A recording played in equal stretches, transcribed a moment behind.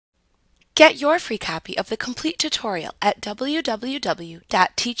Get your free copy of the complete tutorial at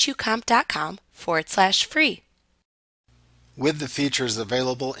www.teachucomp.com/free. With the features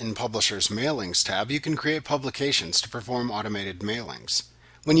available in Publisher's Mailings tab, you can create publications to perform automated mailings.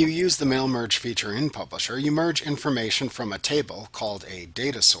 When you use the Mail Merge feature in Publisher, you merge information from a table, called a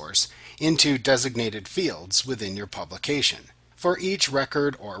data source, into designated fields within your publication. For each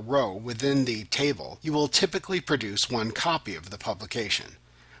record or row within the table, you will typically produce one copy of the publication.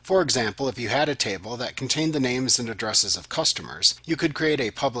 For example, if you had a table that contained the names and addresses of customers, you could create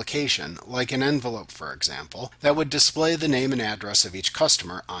a publication, like an envelope for example, that would display the name and address of each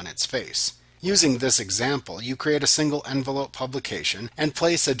customer on its face. Using this example, you create a single envelope publication and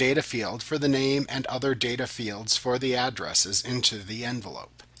place a data field for the name and other data fields for the addresses into the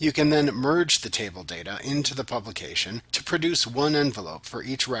envelope. You can then merge the table data into the publication to produce one envelope for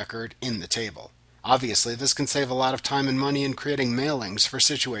each record in the table. Obviously, this can save a lot of time and money in creating mailings for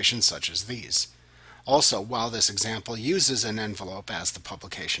situations such as these. Also, while this example uses an envelope as the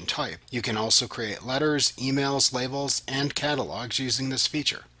publication type, you can also create letters, emails, labels, and catalogs using this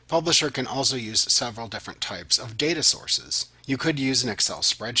feature. Publisher can also use several different types of data sources. You could use an Excel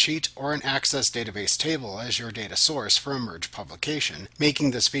spreadsheet or an Access database table as your data source for a merge publication, making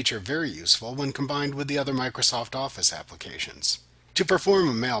this feature very useful when combined with the other Microsoft Office applications. To perform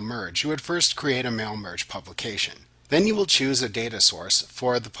a mail merge, you would first create a mail merge publication. Then you will choose a data source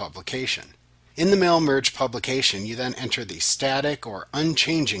for the publication. In the mail merge publication, you then enter the static or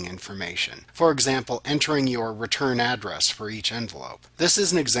unchanging information. For example, entering your return address for each envelope. This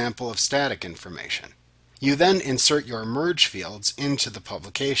is an example of static information. You then insert your merge fields into the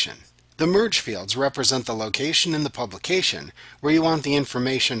publication. The merge fields represent the location in the publication where you want the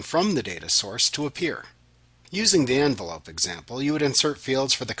information from the data source to appear. Using the envelope example, you would insert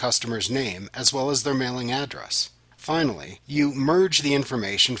fields for the customer's name as well as their mailing address. Finally, you merge the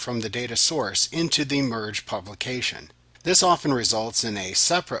information from the data source into the merge publication. This often results in a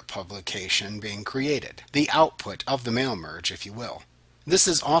separate publication being created, the output of the mail merge, if you will. This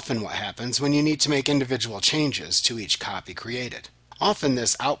is often what happens when you need to make individual changes to each copy created. Often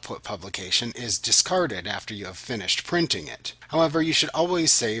this output publication is discarded after you have finished printing it. However, you should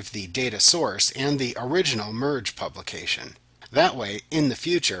always save the data source and the original merge publication. That way, in the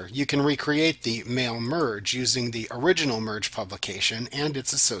future, you can recreate the mail merge using the original merge publication and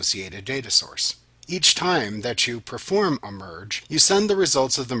its associated data source. Each time that you perform a merge, you send the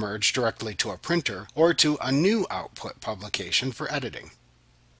results of the merge directly to a printer or to a new output publication for editing.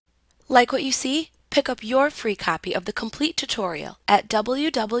 Like what you see? Pick up your free copy of the complete tutorial at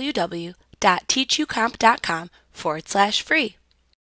www.teachucomp.com/free.